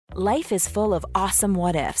Life is full of awesome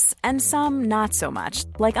what-ifs, and some not so much,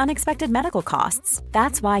 like unexpected medical costs.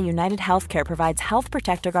 That's why United Healthcare provides Health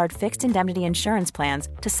Protector Guard fixed indemnity insurance plans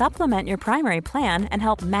to supplement your primary plan and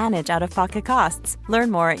help manage out-of-pocket costs.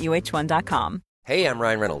 Learn more at uh1.com. Hey, I'm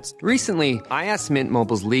Ryan Reynolds. Recently, I asked Mint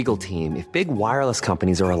Mobile's legal team if big wireless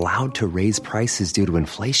companies are allowed to raise prices due to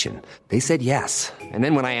inflation. They said yes. And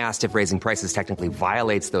then when I asked if raising prices technically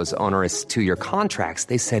violates those onerous two-year contracts,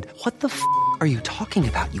 they said, "What the f*** are you talking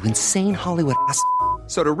about, you insane Hollywood ass?"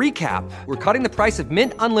 So to recap, we're cutting the price of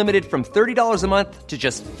Mint Unlimited from $30 a month to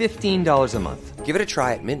just $15 a month. Give it a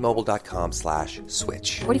try at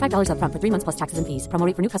mintmobile.com/switch. $45 up front for 3 months plus taxes and fees. Promo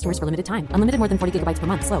rate for new customers for limited time. Unlimited more than 40 gigabytes per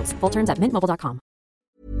month. Slows full terms at mintmobile.com.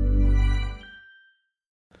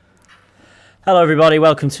 Hello everybody,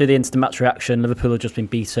 welcome to the Instant Match Reaction. Liverpool have just been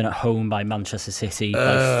beaten at home by Manchester City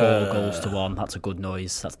by 4 goals to 1. That's a good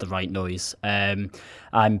noise, that's the right noise. I'm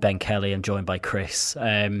Ben Kelly, I'm joined by Chris.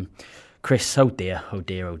 Chris, oh dear. What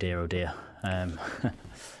can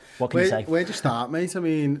you say? Where do you start, mate? I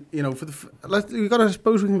mean, you know, I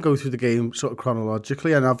suppose we can go through the game sort of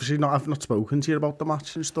chronologically, and obviously I've not spoken to you about the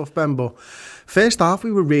match and stuff, Ben, but first half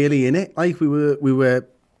we were really in it. Like we were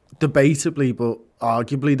debatably, but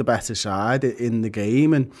arguably the better side in the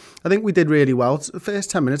game, and I think we did really well. The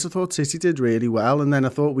first 10 minutes I thought City did really well, and then I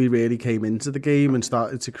thought we really came into the game and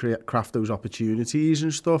started to craft those opportunities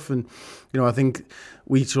and stuff, and you know, I think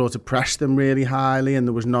we sort of pressed them really highly, and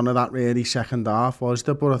there was none of that really second half, was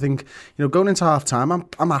there? But I think, you know, going into half time,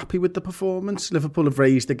 I'm happy with the performance. Liverpool have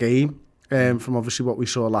raised the game from obviously what we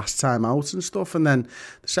saw last time out and stuff, and then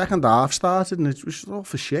the second half started and it was all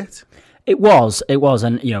for shit. It was,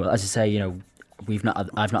 and you know, as I say, you know,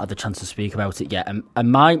 I've not had the chance to speak about it yet, and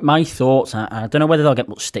my thoughts. I don't know whether they'll get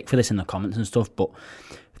much stick for this in the comments and stuff, but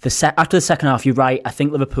after the second half, you're right. I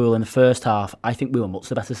think Liverpool in the first half, I think we were much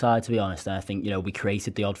the better side, to be honest. And I think, you know, we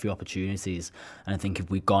created the odd few opportunities, and I think if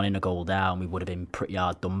we'd gone in a goal down, we would have been pretty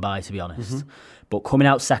hard done by, to be honest. Mm-hmm. But coming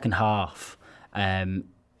out second half,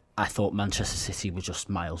 I thought Manchester City was just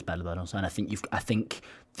miles better than us, and I think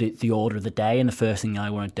the order of the day, and the first thing I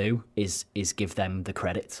want to do is give them the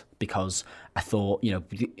credit, because I thought, you know,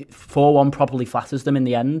 4-1 probably flatters them in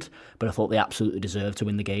the end, but I thought they absolutely deserved to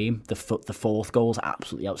win the game. The fourth goal is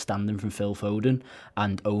absolutely outstanding from Phil Foden,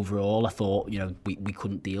 and overall I thought, you know, we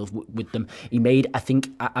couldn't deal with them. He made, I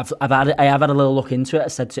think, I have had a little look into it. I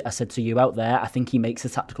said to you out there, I think he makes a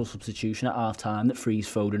tactical substitution at half time that frees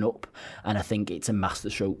Foden up, and I think it's a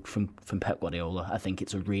masterstroke from Pep Guardiola. I think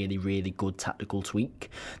it's a really, really good tactical tweak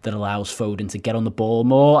that allows Foden to get on the ball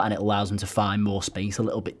more, and it allows him to find more space a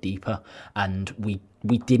little bit deeper. And we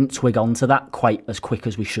didn't twig onto that quite as quick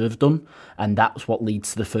as we should have done, and that's what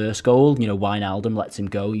leads to the first goal. You know, Wijnaldum lets him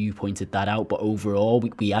go, you pointed that out, but overall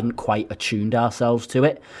we hadn't quite attuned ourselves to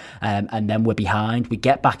it, and then we're behind. We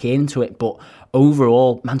get back into it, but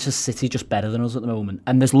overall Manchester City just better than us at the moment,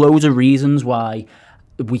 and there's loads of reasons why.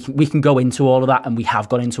 We can go into all of that, and we have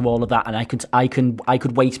gone into all of that, and I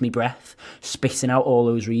could waste my breath spitting out all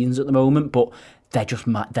those reasons at the moment, but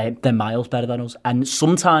they're miles better than us, and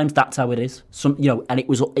sometimes that's how it is. And it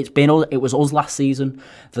was us last season.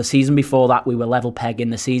 The season before that, we were level pegging.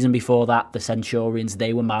 The season before that, the Centurions,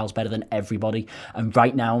 they were miles better than everybody. And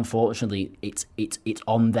right now, unfortunately, it's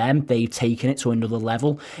on them. They've taken it to another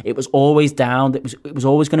level. It was always down. It was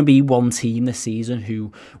always going to be one team this season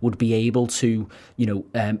who would be able to, you know,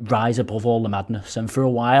 rise above all the madness. And for a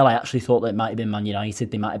while, I actually thought that it might have been Man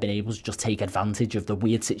United. They might have been able to just take advantage of the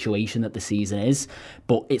weird situation that the season is.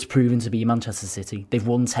 But it's proven to be Manchester City. They've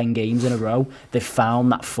won 10 games in a row. They've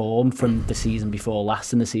found that form from the season before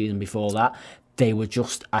last and the season before that.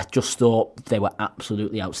 I just thought they were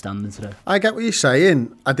absolutely outstanding today. I get what you're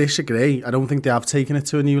saying. I disagree. I don't think they have taken it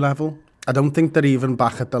to a new level. I don't think they're even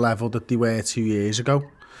back at the level that they were 2 years ago.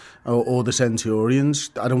 Or the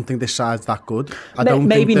Centurions. I don't think this side's that good. I don't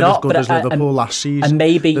think they're as good as Liverpool last season. And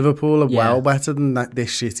maybe Liverpool are well better than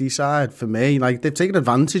this City side for me. Like, they've taken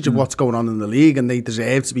advantage of what's going on in the league, and they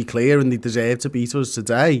deserve to be clear, and they deserve to beat us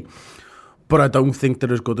today. But I don't think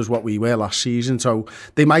they're as good as what we were last season. So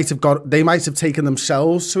they might have taken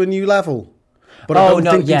themselves to a new level. But I don't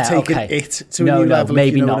think they've taken it to a new level.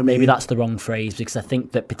 Maybe not. I mean. Maybe that's the wrong phrase, because I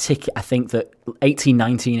think that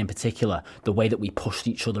 18-19 in particular, the way that we pushed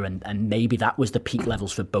each other, and maybe that was the peak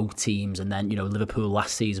levels for both teams. And then, you know, Liverpool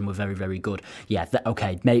last season were very, very good. Yeah,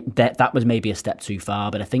 that was maybe a step too far.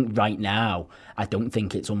 But I think right now, I don't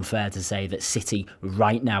think it's unfair to say that City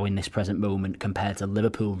right now in this present moment compared to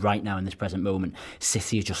Liverpool right now in this present moment,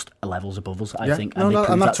 City are just levels above us. I think, and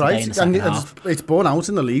that's right. And it's borne out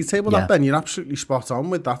in the league table. That, Ben, you're absolutely absolutely spot on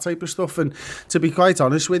with that type of stuff. And to be quite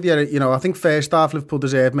honest with you, you know, I think first half Liverpool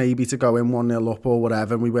deserved maybe to go in 1-0 up or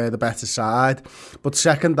whatever, and we were the better side. But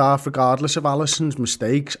second half, regardless of Alisson's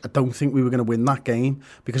mistakes, I don't think we were going to win that game,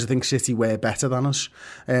 because I think City were better than us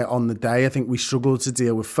on the day. I think we struggled to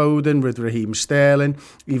deal with Foden, with Raheem Sterling,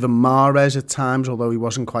 even Mahrez at times, although he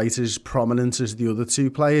wasn't quite as prominent as the other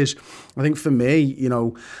two players. I think for me, you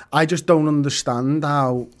know, I just don't understand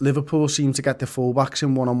how Liverpool seem to get the fullbacks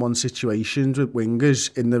in one-on-one situations with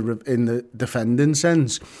wingers in the defending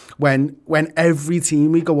sense when every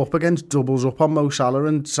team we go up against doubles up on Mo Salah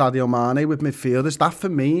and Sadio Mane with midfielders. That for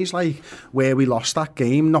me is like where we lost that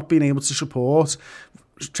game, not being able to support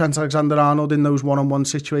Trent Alexander-Arnold in those one-on-one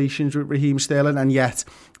situations with Raheem Sterling, and yet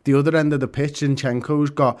the other end of the pitch, Zinchenko's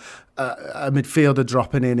got a midfielder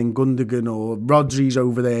dropping in Gundogan, or Rodri's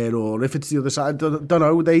over there, or if it's the other side, don't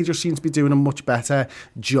know. They just seem to be doing a much better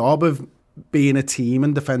job of being a team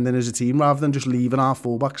and defending as a team, rather than just leaving our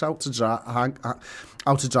fullbacks out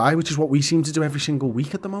to dry, which is what we seem to do every single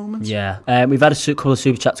week at the moment. Yeah, we've had a couple of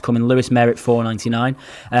super chats coming. Lewis Merritt, $4.99.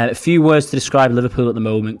 A few words to describe Liverpool at the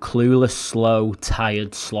moment: clueless, slow,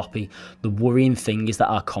 tired, sloppy. The worrying thing is that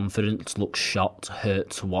our confidence looks shot,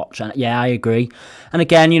 hurt to watch. And yeah, I agree. And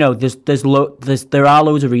again, you know, there are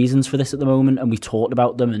loads of reasons for this at the moment, and we've talked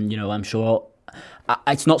about them. And you know, I'm sure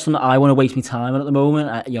it's not something that I want to waste my time on at the moment.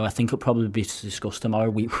 I think it'll probably be discussed tomorrow.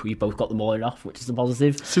 We both got the morning off, which is a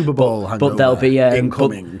positive. Super Bowl hangover, but they'll be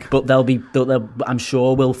incoming. But they'll I'm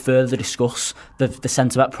sure we'll further discuss the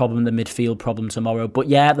centre back problem, the midfield problem tomorrow. But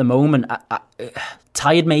yeah, at the moment,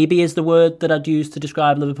 tired maybe is the word that I'd use to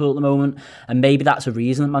describe Liverpool at the moment, and maybe that's a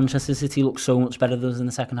reason that Manchester City looks so much better than us in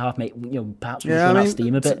the second half. Mate, you know, perhaps we're running out of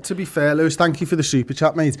steam a bit. To be fair, Lewis, thank you for the super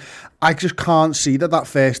chat, mate. I just can't see that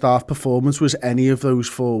first half performance was any of those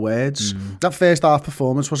four words. That first half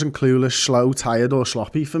performance wasn't clueless, slow, tired, or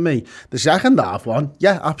sloppy for me. The second half one,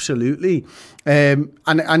 yeah, absolutely. And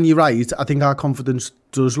you're right. I think our confidence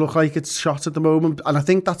does look like it's shot at the moment, and I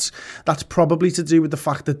think that's probably to do with the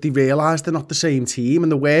fact that they realise they're not the same team,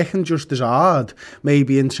 and they're working just as hard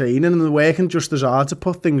maybe in training, and they're working just as hard to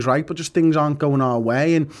put things right, but just things aren't going our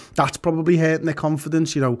way, and that's probably hurting their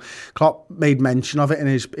confidence. You know, Klopp made mention of it in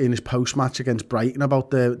his post-match against Brighton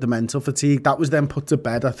about the mental fatigue. That was then put to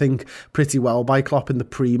bed, I think, pretty well by Klopp in the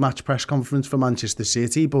pre-match press conference for Manchester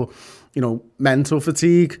City. But you know, mental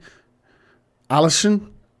fatigue, Alisson,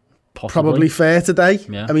 probably fair today.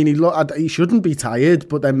 Yeah. I mean, he shouldn't be tired,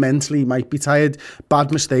 but then mentally he might be tired.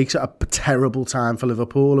 Bad mistakes at a terrible time for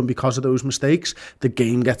Liverpool, and because of those mistakes, the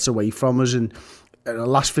game gets away from us. And in the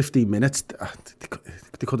last 15 minutes,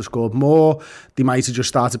 they could have scored more. They might have just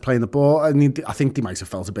started playing the ball. I mean, I think they might have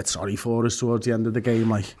felt a bit sorry for us towards the end of the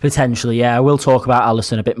game. Like, potentially, yeah. We'll talk about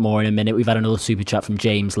Alisson a bit more in a minute. We've had another super chat from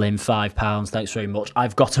James Lynn, £5. Thanks very much.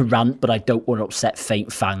 I've got a rant, but I don't want to upset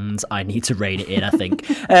faint fans. I need to rein it in, I think.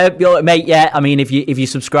 Mate, yeah, I mean, if you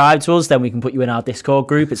subscribe to us, then we can put you in our Discord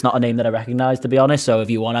group. It's not a name that I recognise, to be honest. So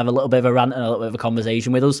if you want to have a little bit of a rant and a little bit of a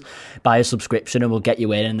conversation with us, buy a subscription and we'll get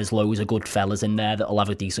you in. And there's loads of good fellas in there that'll have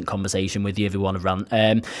a decent conversation with you if you want to rant.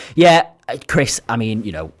 Yeah, Chris, I mean,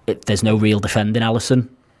 you know, there's no real defending Alisson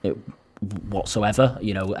whatsoever.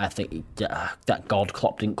 You know, I think that God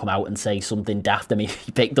Klopp didn't come out and say something daft. I mean,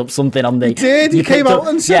 he picked up something on the... He did. He came out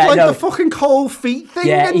and said, the fucking cold feet thing.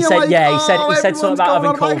 Yeah, he said something about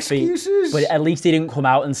having cold feet. But at least he didn't come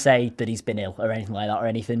out and say that he's been ill or anything like that, or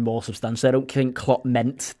anything more substantial. I don't think Klopp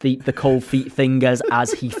meant the cold feet thing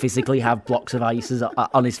as he physically have blocks of ices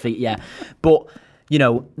on his feet, yeah. But... you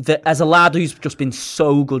know, as a lad who's just been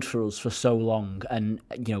so good for us for so long, and,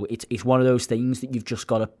 you know, it's one of those things that you've just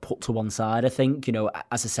got to put to one side, I think. You know,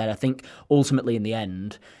 as I said, I think ultimately in the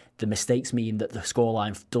end, the mistakes mean that the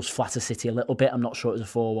scoreline does flatter City a little bit. I'm not sure it was a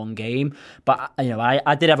 4-1 game, but, you know,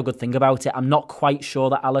 I did have a good think about it. I'm not quite sure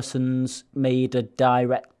that Alisson's made a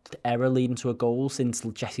direct error leading to a goal since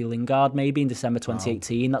Jesse Lingard, maybe in December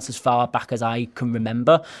 2018. That's as far back as I can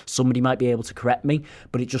remember. Somebody might be able to correct me,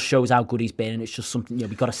 but it just shows how good he's been, and it's just something, you know,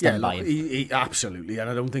 we've got to stand by him. He absolutely, and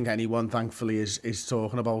I don't think anyone, thankfully, is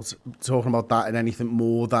talking about that in anything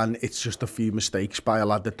more than it's just a few mistakes by a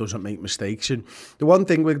lad that doesn't make mistakes. And the one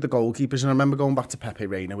thing with the goalkeepers, and I remember going back to Pepe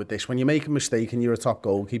Reina with this, when you make a mistake and you're a top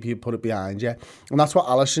goalkeeper, you put it behind you, and that's what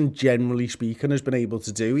Alisson, generally speaking, has been able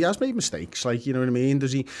to do. He has made mistakes, like, you know what I mean?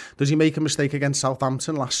 Does he make a mistake against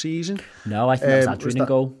Southampton last season? No, I think that's Adrian in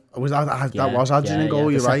goal. That was Adrian in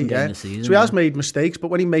goal, you're right, yeah. Season, so he has made mistakes, but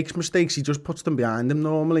when he makes mistakes, he just puts them behind him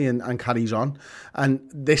normally and carries on. And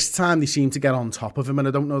this time they seem to get on top of him, and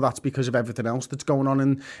I don't know that's because of everything else that's going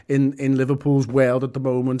on in Liverpool's world at the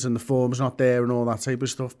moment, and the form's not there and all that type of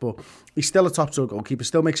stuff, but he's still a top-drawer goalkeeper,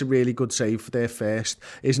 still makes a really good save for their first,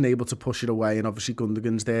 isn't able to push it away, and obviously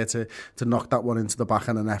Gundogan's there to knock that one into the back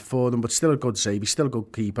of the net for them, but still a good save, he's still a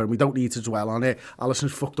good keeper, and we don't need to dwell on it.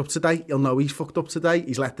 Alisson's fucked up today, he'll know he's fucked up today,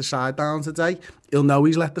 he's let the side down today. He'll know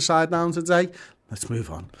he's let the side down today. Let's move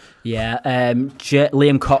on. Yeah,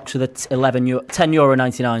 Liam Cox with a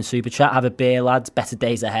 €10.99 super chat. Have a beer, lads. Better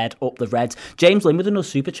days ahead. Up the Reds. James Lynn with another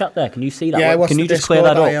super chat there. Can you see that? Yeah, can you just clear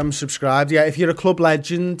that up? I am subscribed. Yeah, if you're a club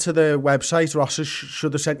legend to the website, Ross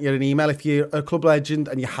should have sent you an email. If you're a club legend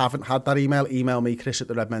and you haven't had that email me,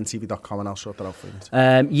 chris@theredmentv.com, and I'll sort that out for you.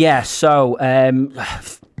 So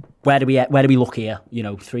where do we look here?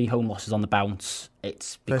 3 home losses on the bounce.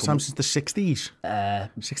 It's first time since the 60s.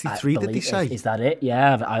 63, did they say? Is that it?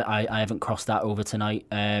 Yeah, I haven't crossed that over tonight.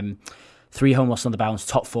 3 home losses on the bounce,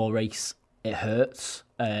 top 4 race. It hurts.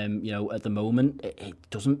 At the moment, it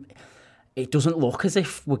doesn't look as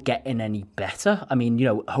if we're getting any better. I mean,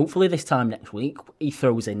 hopefully this time next week he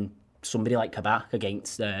throws in somebody like Kabak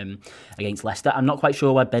against Leicester. I'm not quite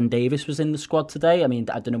sure why Ben Davies was in the squad today. I mean,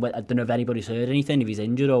 I don't know if anybody's heard anything, if he's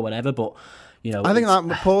injured or whatever, but I think that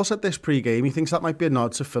Paul said this pre-game. He thinks that might be a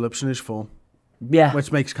nod to Phillips in his form. Yeah,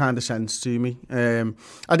 which makes kind of sense to me.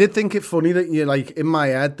 I did think it funny that in my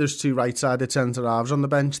head there's 2 right-sided centre halves on the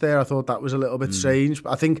bench there. I thought that was a little bit strange,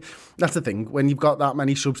 but I think that's the thing. When you've got that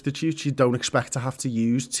many substitutes, you don't expect to have to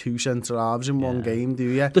use 2 centre halves in one game, do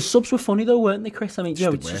you? The subs were funny though, weren't they, Chris? I mean, it's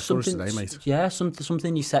just something today, mate. Yeah,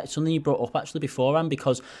 something you said, something you brought up actually beforehand,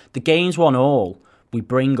 because the game's 1-1. We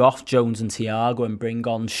bring off Jones and Thiago and bring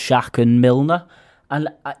on Shaq and Milner. And,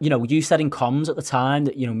 you said in comms at the time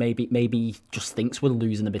that, maybe he just thinks we're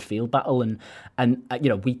losing the midfield battle. And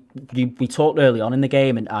we talked early on in the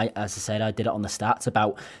game, and as I said, I did it on the stats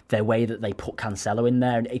about their way that they put Cancelo in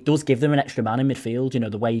there. And it does give them an extra man in midfield.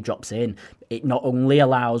 The way he drops in, it not only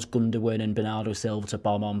allows Gundogan and Bernardo Silva to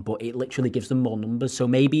bomb on, but it literally gives them more numbers. So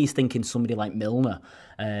maybe he's thinking somebody like Milner,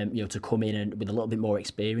 to come in and with a little bit more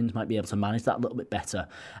experience might be able to manage that a little bit better.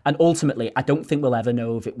 And ultimately, I don't think we'll ever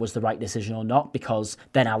know if it was the right decision or not, because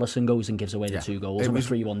then Alisson goes and gives away the 2 goals and we're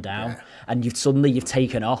 3-1 down. Yeah. And you've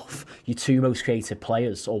taken off your 2 most creative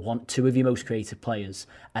players, or 2 of your most creative players,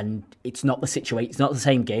 and it's not the situation. It's not the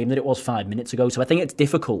same game that it was 5 minutes ago. So I think it's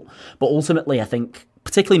difficult. But ultimately, I think,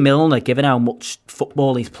 particularly Milner, given how much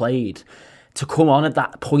football he's played, to come on at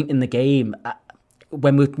that point in the game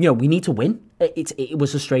when we need to win. It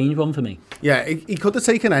was a strange one for me. Yeah, he could have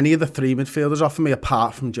taken any of the 3 midfielders off of me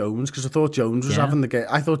apart from Jones, because I thought Jones was having the game.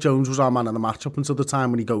 I thought Jones was our man of the match up until the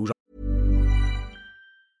time when he goes on.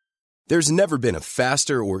 There's never been a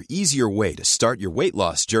faster or easier way to start your weight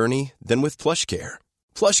loss journey than with PlushCare.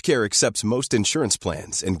 PlushCare accepts most insurance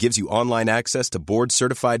plans and gives you online access to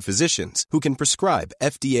board-certified physicians who can prescribe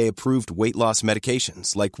FDA-approved weight loss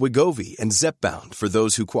medications like Wegovy and Zepbound for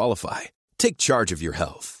those who qualify. Take charge of your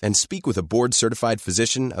health and speak with a board-certified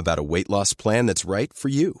physician about a weight loss plan that's right for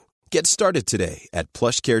you. Get started today at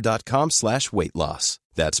plushcare.com/weightloss.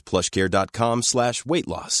 That's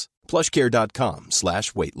plushcare.com/weightloss.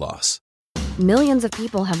 plushcare.com/weightloss. Millions of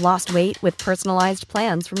people have lost weight with personalized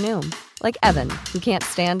plans from Noom. Like Evan, who can't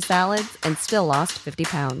stand salads and still lost 50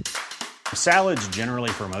 pounds. Salads generally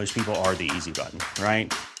for most people are the easy button,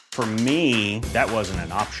 right? For me, that wasn't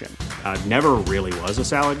an option. I never really was a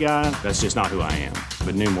salad guy. That's just not who I am.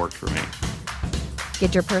 But Noom worked for me.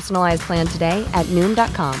 Get your personalized plan today at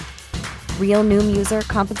Noom.com. Real Noom user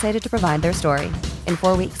compensated to provide their story. In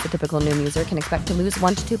 4 weeks, the typical Noom user can expect to lose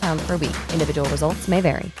 1 to 2 pounds per week. Individual results may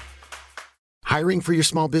vary. Hiring for your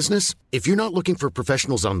small business? If you're not looking for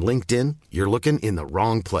professionals on LinkedIn, you're looking in the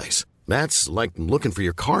wrong place. That's like looking for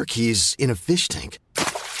your car keys in a fish tank.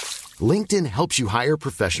 LinkedIn helps you hire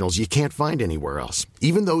professionals you can't find anywhere else,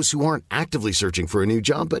 even those who aren't actively searching for a new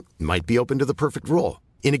job but might be open to the perfect role.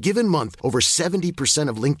 In a given month, over 70%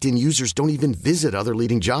 of LinkedIn users don't even visit other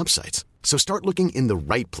leading job sites. So start looking in the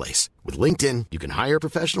right place. With LinkedIn, you can hire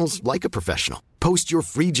professionals like a professional. Post your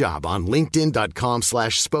free job on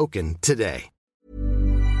linkedin.com/spoken today.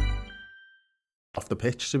 Off the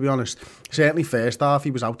pitch, to be honest. Certainly first half,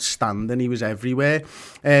 he was outstanding. He was everywhere.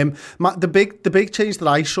 The big change that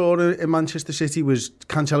I saw in Manchester City was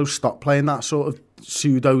Cancelo stopped playing that sort of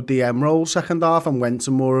pseudo DM role second half and went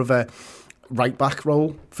to more of a right back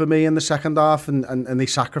role. for me in the second half, and they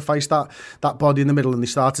sacrificed that body in the middle, and they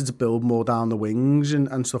started to build more down the wings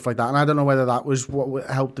and stuff like that. And I don't know whether that was what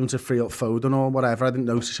helped them to free up Foden or whatever. I didn't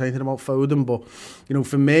notice anything about Foden, but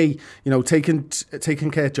for me,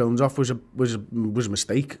 taking Kurt Jones off was a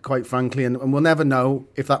mistake, quite frankly, and we'll never know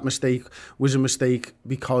if that mistake was a mistake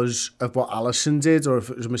because of what Alisson did, or if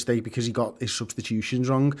it was a mistake because he got his substitutions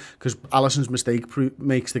wrong, because Alisson's mistake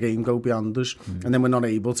makes the game go beyond us, and then we're not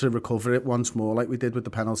able to recover it once more like we did with the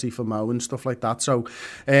penalty for Mo and stuff like that. So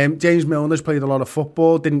James Milner's played a lot of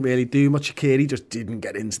football, didn't really do much. Shaqiri just didn't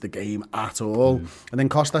get into the game at all, and then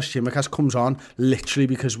Kostas Tsimikas comes on literally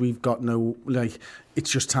because we've got no, it's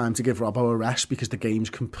just time to give Robbo a rest because the game's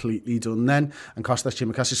completely done then, and Kostas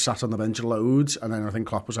Tsimikas is sat on the bench loads, and then I think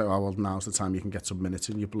Klopp was like, oh well, now's the time you can get some minutes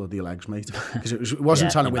in your bloody legs, mate, because it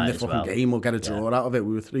wasn't trying to win the fucking game or get a draw out of it.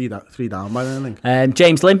 We were three down by then, I think.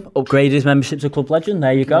 James Lim upgraded his membership to Club Legend.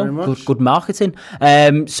 There you go. Good marketing.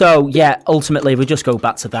 So yeah, ultimately, if we just go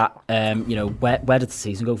back to that, where did the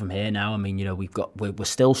season go from here now? I mean, we're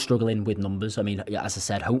still struggling with numbers. I mean, as I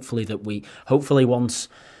said, hopefully once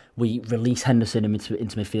we release Henderson into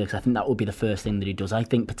midfield, because I think that will be the first thing that he does. I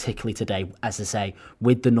think particularly today, as I say,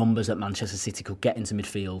 with the numbers that Manchester City could get into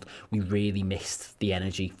midfield, we really missed the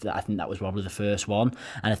energy. I think that was probably the first one.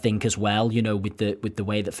 And I think as well, with the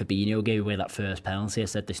way that Fabinho gave away that first penalty, I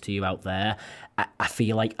said this to you out there, I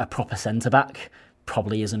feel like a proper centre-back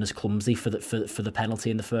probably isn't as clumsy for the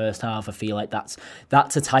penalty in the first half. I feel like that's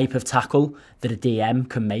a type of tackle that a DM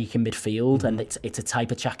can make in midfield, and it's a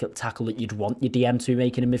type of tackle that you'd want your DM to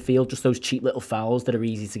make in midfield, just those cheap little fouls that are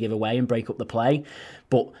easy to give away and break up the play.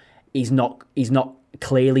 But he's not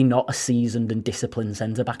clearly not a seasoned and disciplined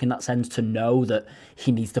centre back in that sense to know that he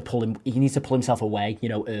needs to pull himself away,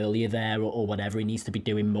 earlier there or whatever. He needs to be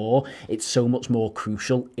doing more. It's so much more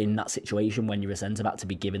crucial in that situation when you're a centre back to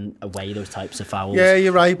be giving away those types of fouls. Yeah,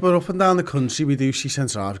 you're right. But up and down the country, we do see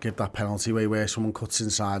centre halves give that penalty away where someone cuts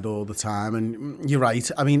inside all the time. And you're right.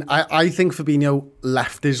 I mean, I think Fabinho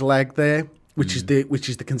left his leg there, which is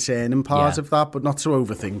the concerning part of that, but not to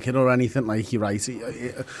overthink it or anything. Like, you're right,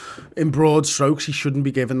 in broad strokes he shouldn't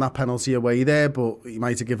be giving that penalty away there, but he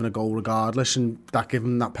might have given a goal regardless, and that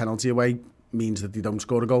giving that penalty away means that they don't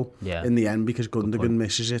score a goal in the end because Gundogan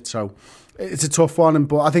misses it. So it's a tough one,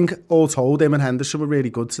 but I think all told, him and Henderson were really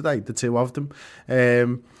good today, the two of them.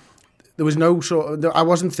 There was no I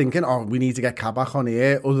wasn't thinking, we need to get Kabak on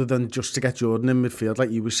here, other than just to get Jordan in midfield,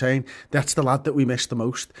 like you were saying. That's the lad that we missed the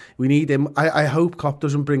most. We need him. I hope Klopp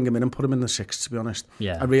doesn't bring him in and put him in the 6, to be honest.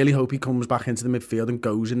 Yeah. I really hope he comes back into the midfield and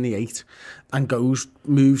goes in the 8, and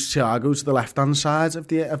moves Thiago to the left-hand side of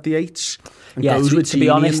the 8s, and goes with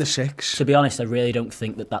Gini in the 6. To be honest, I really don't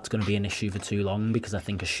think that that's going to be an issue for too long, because I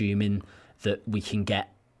think assuming that we can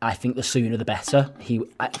get, I think the sooner the better.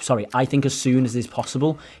 I think as soon as is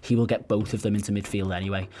possible, he will get both of them into midfield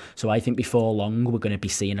anyway. So I think before long, we're going to be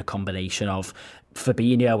seeing a combination of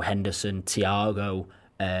Fabinho, Henderson, Thiago,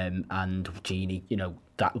 and Gini.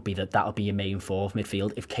 That'll be your main 4 of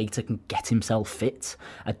midfield. If Keita can get himself fit,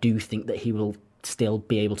 I do think that he will still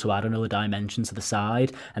be able to add another dimension to the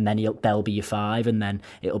side, and then they'll be your 5, and then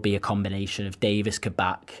it'll be a combination of Davis,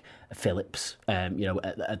 Kabak, Phillips,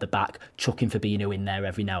 at the back, chucking Fabinho in there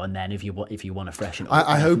every now and then if you want to freshen up.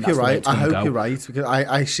 I hope you're right. I hope you're right, because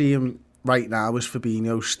I see him right now as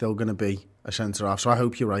Fabinho's still going to be a centre half. So I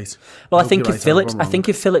hope you're right. Well, I think if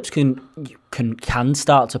Phillips can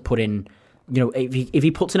start to put in, if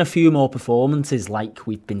he puts in a few more performances like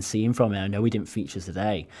we've been seeing from him, I know he didn't feature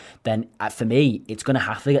today, then for me, it's going to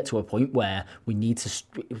have to get to a point where we need to,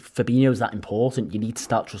 Fabinho's that important, you need to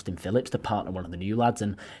start trusting Phillips to partner one of the new lads,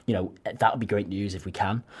 and, that would be great news if we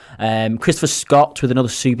can. Christopher Scott with another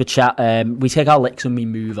super chat. We take our licks and we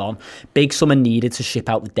move on. Big summer needed to ship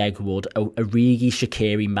out the Degwood. Origi,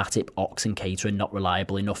 Shaqiri, Matip, Ox and Keita are not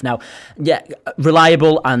reliable enough. Now,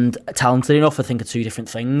 reliable and talented enough, I think, are two different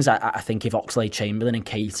things. I think if Oxlade-Chamberlain and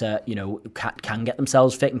Keita, can get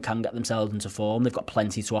themselves fit and can get themselves into form, they've got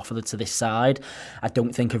plenty to offer to this side. I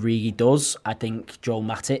don't think Origi does. I think Joel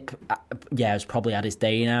Matip, has probably had his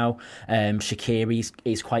day now. Shaqiri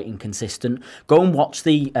is quite inconsistent. Go and watch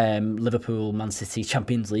the Liverpool Man City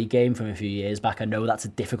Champions League game from a few years back. I know that's a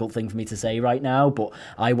difficult thing for me to say right now, but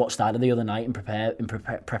I watched that the other night in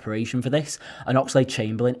preparation for this, and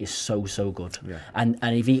Oxlade-Chamberlain is so good. Yeah. And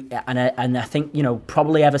if he and I think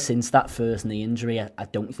probably ever since that first knee injury, I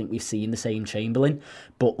don't think we've seen the same Chamberlain.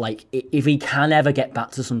 But if he can ever get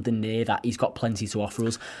back to something near that, he's got plenty to offer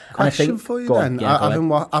us. Question for you then.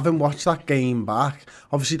 Having watched that game back,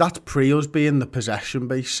 obviously that's pre us being the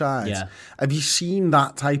possession-based side. Yeah. Have you seen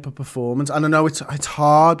that type of performance? And I know it's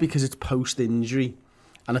hard because it's post-injury,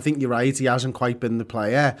 And I think you're right, he hasn't quite been the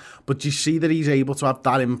player. But do you see that he's able to have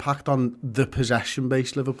that impact on the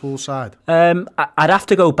possession-based Liverpool side? I'd have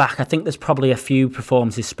to go back. I think there's probably a few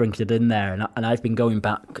performances sprinkled in there, and I've been going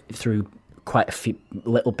back through quite a few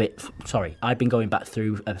I've been going back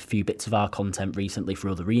through a few bits of our content recently for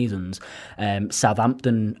other reasons.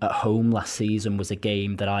 Southampton at home last season was a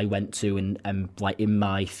game that I went to, and like in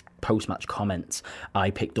my post-match comments,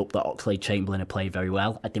 I picked up that Oxlade-Chamberlain had played very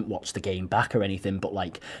well. I didn't watch the game back or anything, but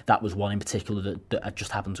like that was one in particular that I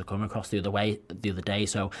just happened to come across the other day.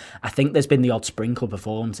 So I think there's been the odd sprinkle of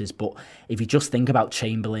performances, but if you just think about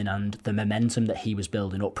Chamberlain and the momentum that he was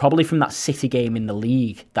building up, probably from that City game in the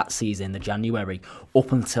league that season, in the January,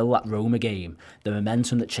 up until that Roma game, the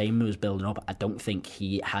momentum that Chamberlain was building up, I don't think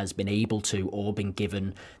he has been able to or been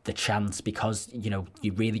given the chance, because you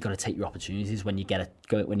really got to take your opportunities when you get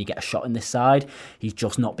a shot in this side. He's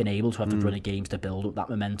just not been able to have the run of games to build up that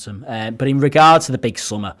momentum. But in regards to the big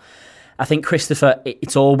summer, I think, Christopher,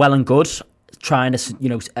 it's all well and good trying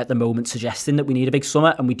to, at the moment suggesting that we need a big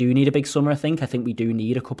summer, and we do need a big summer. I think we do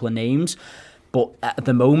need a couple of names. But at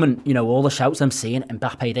the moment, all the shouts I'm seeing,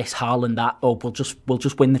 Mbappe this, Haaland that, we'll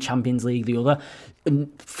just win the Champions League the other. And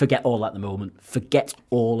forget all that at the moment. Forget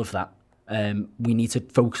all of that. We need to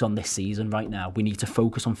focus on this season right now. We need to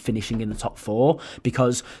focus on finishing in the top 4,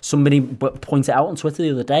 because somebody pointed out on Twitter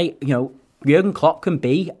the other day, Jurgen Klopp can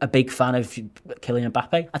be a big fan of Kylian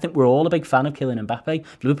Mbappe. I think we're all a big fan of Kylian Mbappe.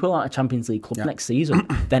 If Liverpool aren't a Champions League club next season,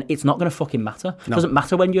 then it's not going to fucking matter. It doesn't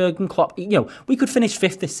matter when Jurgen Klopp... we could finish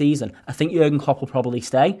 5th this season. I think Jurgen Klopp will probably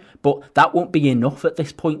stay, but that won't be enough at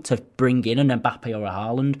this point to bring in an Mbappe or a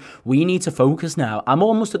Haaland. We need to focus now. I'm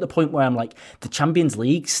almost at the point where I'm like, the Champions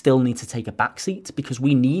League still need to take a backseat, because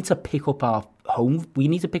we need to pick up our we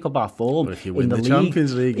need to pick up our form if you win in the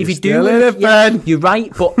Champions League. If you do win it, Ben. You're right.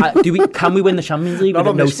 But can we win the Champions League? Not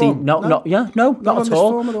on this form. Not at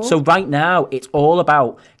all. So right now, it's all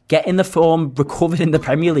about getting the form recovered in the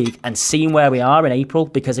Premier League and seeing where we are in April.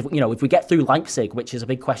 Because if we get through Leipzig, which is a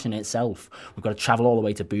big question in itself, we've got to travel all the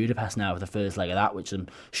way to Budapest now for the first leg of that, which I'm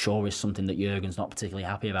sure is something that Jurgen's not particularly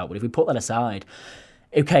happy about. But if we put that aside,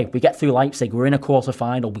 okay, we get through Leipzig, we're in a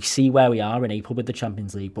quarter-final, we see where we are in April with the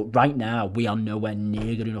Champions League, but right now we are nowhere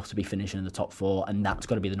near good enough to be finishing in the top 4, and that's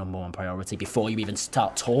got to be the number one priority before you even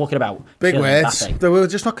start talking about big words. We're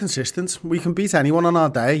just not consistent. We can beat anyone on our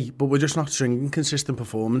day, but we're just not stringing consistent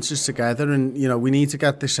performances together, and we need to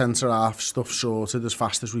get this centre-half stuff sorted as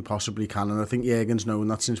fast as we possibly can, and I think Jurgen's known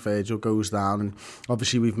that since Virgil goes down, and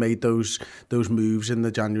obviously we've made those moves in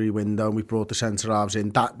the January window, and we've brought the centre-halves in.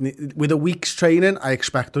 That, with a week's training, I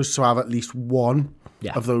expect us to have at least one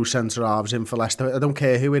of those centre-halves in for Leicester. I don't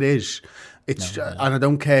care who it is. And I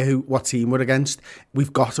don't care what team we're against.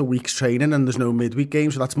 We've got a week's training, and there's no midweek game,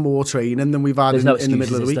 so that's more training than we've had in the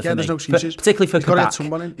middle of the week. There's no excuses. Particularly for Kabak,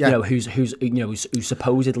 who's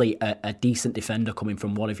supposedly a decent defender coming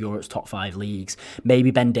from one of Europe's top 5 leagues. Maybe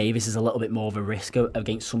Ben Davies is a little bit more of a risk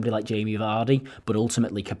against somebody like Jamie Vardy, but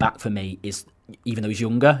ultimately Kabak for me is, even though he's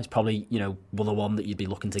younger, it's probably, the one that you'd be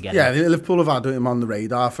looking to get. Yeah, Liverpool have had him on the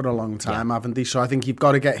radar for a long time, haven't they? So I think you've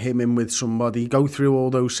got to get him in with somebody, go through all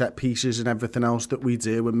those set pieces and everything else that we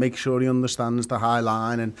do, and make sure he understands the high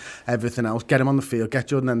line and everything else. Get him on the field, get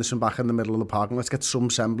Jordan Henderson back in the middle of the park, and let's get some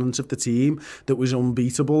semblance of the team that was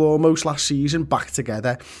unbeatable almost last season back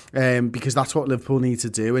together, because that's what Liverpool need to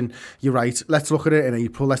do. And you're right, let's look at it in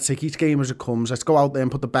April. Let's take each game as it comes. Let's go out there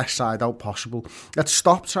and put the best side out possible. Let's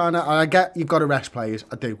stop trying to... I get you've got to rest players.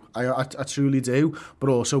 I do. I truly do. But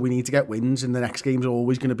also we need to get wins, and the next game's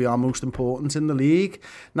always going to be our most important in the league.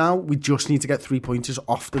 Now we just need to get 3 points as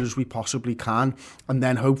often as we possibly can, and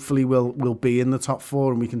then hopefully we'll be in the top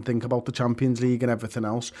 4, and we can think about the Champions League and everything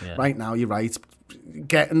else. Right now, you're right.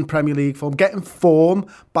 Getting Premier League form, getting form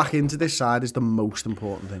back into this side is the most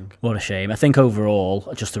important thing. What a shame. I think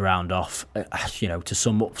overall, just to round off, to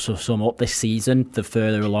sum up this season, the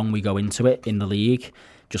further along we go into it in the league,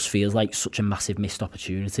 just feels like such a massive missed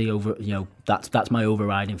opportunity. That's my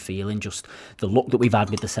overriding feeling. Just the luck that we've had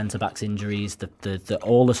with the centre backs injuries, the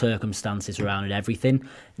all the circumstances around it, everything.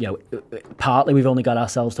 Partly we've only got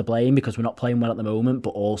ourselves to blame because we're not playing well at the moment,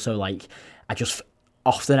 but also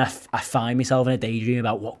often I find myself in a daydream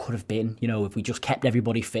about what could have been, if we just kept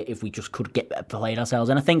everybody fit, if we just could get played ourselves.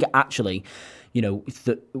 And I think actually,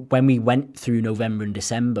 when we went through November and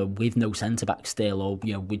December with no centre-back still, or,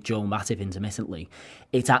 with Joel Matip intermittently,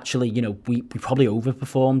 it's actually, we probably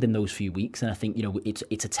overperformed in those few weeks. And I think,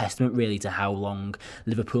 it's a testament really to how long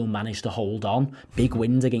Liverpool managed to hold on. Big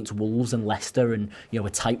wins against Wolves and Leicester, and, a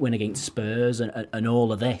tight win against Spurs, and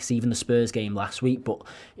all of this, even the Spurs game last week. But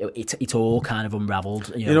it's all kind of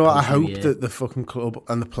unravelled. I hope that the fucking club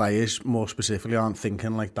and the players more specifically aren't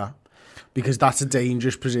thinking like that. Because that's a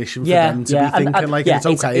dangerous position for them to be thinking it's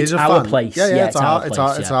okay as a fan. Place. It's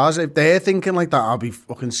ours. If they're thinking like that, I'll be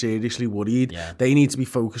fucking seriously worried. Yeah. They need to be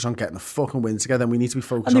focused on getting the fucking win together, and we need to be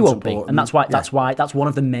focused on supporting. And that's why that's one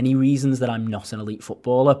of the many reasons that I'm not an elite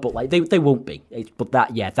footballer. But they won't be.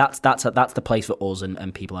 That's the place for us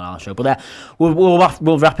and people on our show. But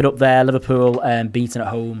we'll wrap it up there. Liverpool beaten at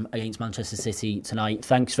home against Manchester City tonight.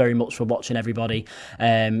 Thanks very much for watching, everybody.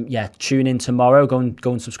 Tune in tomorrow. Go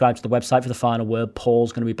and subscribe to the website for the final word.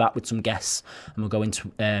 Paul's going to be back with some guests, and we'll go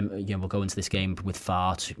into this game with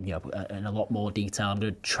far in a lot more detail. I'm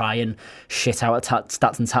going to try and shit out a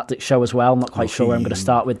stats and tactics show as well. I'm not quite sure where I'm going to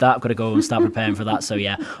start with that. I've got to go and start preparing for that. So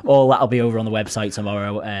all that'll be over on the website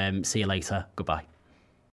tomorrow. See you later. Goodbye.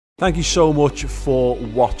 Thank you so much for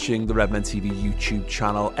watching the Redmen TV YouTube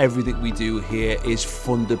channel. Everything we do here is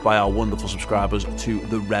funded by our wonderful subscribers to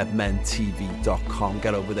theredmentv.com.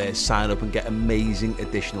 Get over there, sign up and get amazing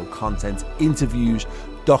additional content, interviews,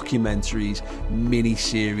 documentaries,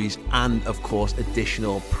 mini-series, and of course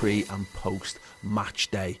additional pre and post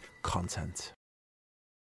match day content.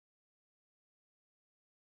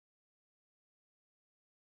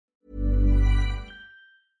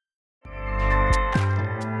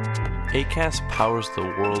 Acast powers the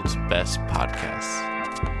world's best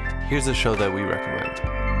podcasts. Here's a show that we recommend.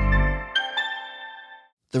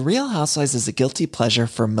 The Real Housewives is a guilty pleasure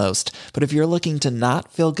for most, but if you're looking to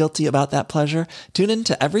not feel guilty about that pleasure, tune in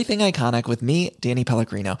to Everything Iconic with me, Danny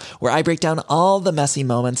Pellegrino, where I break down all the messy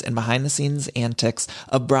moments and behind-the-scenes antics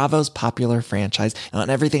of Bravo's popular franchise. And on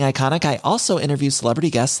Everything Iconic, I also interview celebrity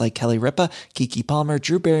guests like Kelly Ripa, Keke Palmer,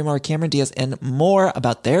 Drew Barrymore, Cameron Diaz, and more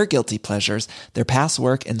about their guilty pleasures, their past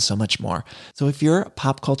work, and so much more. So if you're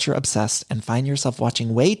pop culture obsessed and find yourself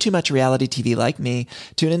watching way too much reality TV like me,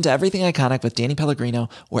 tune in to Everything Iconic with Danny Pellegrino,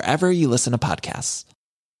 wherever you listen to podcasts.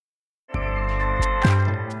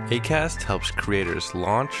 Acast helps creators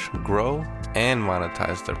launch, grow, and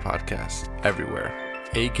monetize their podcasts everywhere.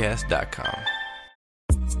 Acast.com.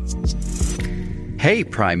 Hey,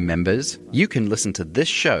 Prime members, you can listen to this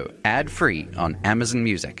show ad-free on Amazon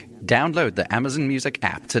Music. Download the Amazon Music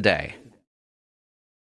app today.